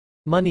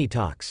Money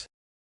talks.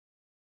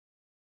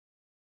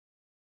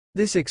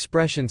 This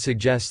expression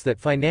suggests that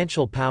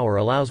financial power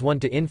allows one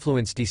to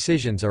influence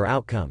decisions or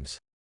outcomes.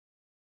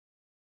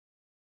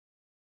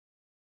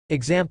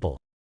 Example: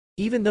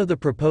 even though the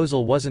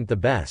proposal wasn't the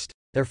best,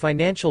 their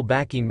financial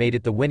backing made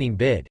it the winning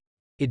bid.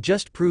 It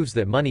just proves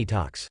that money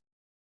talks.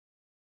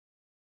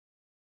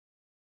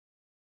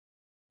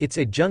 It's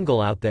a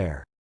jungle out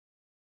there.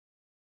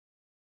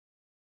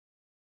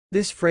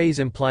 This phrase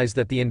implies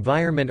that the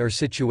environment or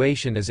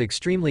situation is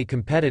extremely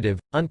competitive,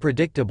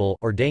 unpredictable,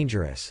 or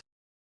dangerous.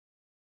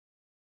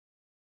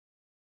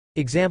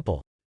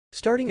 Example: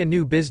 starting a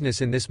new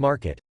business in this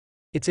market.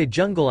 It's a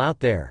jungle out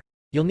there.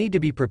 You'll need to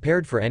be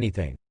prepared for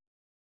anything.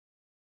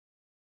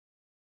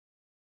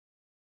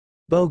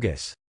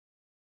 Bogus.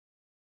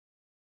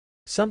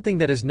 Something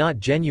that is not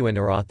genuine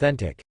or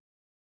authentic.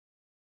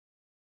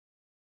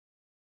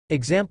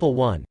 Example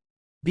 1.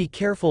 Be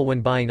careful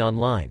when buying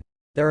online.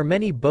 There are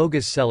many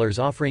bogus sellers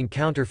offering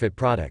counterfeit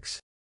products.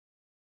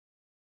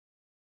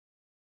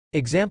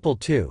 Example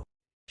 2.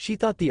 She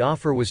thought the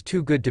offer was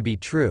too good to be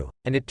true,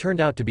 and it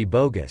turned out to be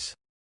bogus.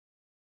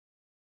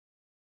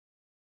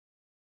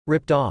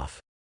 Ripped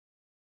off.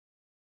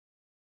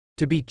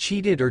 To be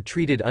cheated or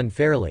treated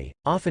unfairly,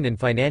 often in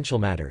financial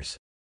matters.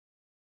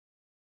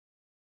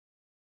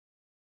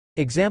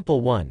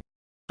 Example 1.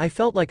 I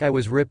felt like I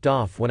was ripped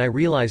off when I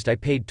realized I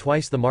paid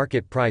twice the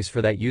market price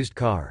for that used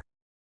car.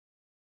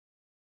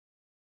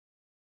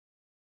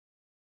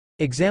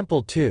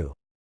 Example 2.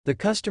 The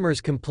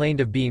customers complained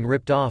of being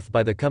ripped off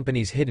by the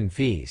company's hidden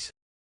fees.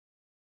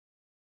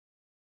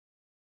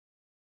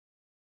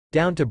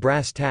 Down to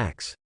brass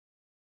tacks.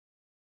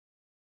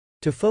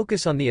 To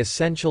focus on the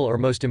essential or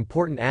most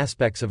important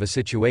aspects of a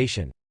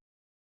situation.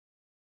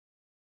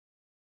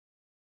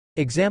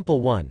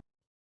 Example 1.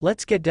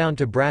 Let's get down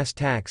to brass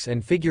tacks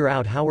and figure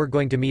out how we're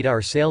going to meet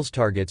our sales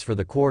targets for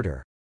the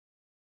quarter.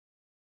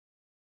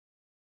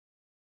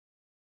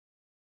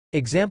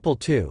 Example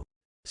 2.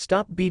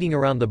 Stop beating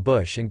around the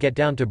bush and get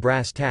down to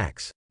brass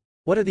tacks.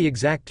 What are the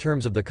exact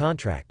terms of the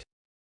contract?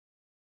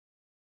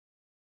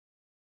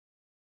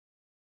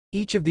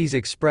 Each of these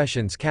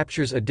expressions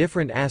captures a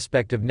different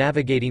aspect of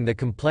navigating the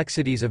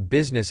complexities of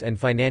business and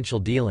financial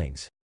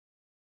dealings.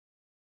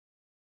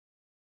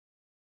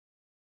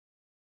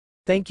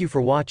 Thank you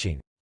for watching.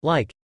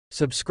 Like,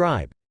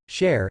 subscribe,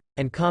 share,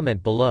 and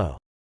comment below.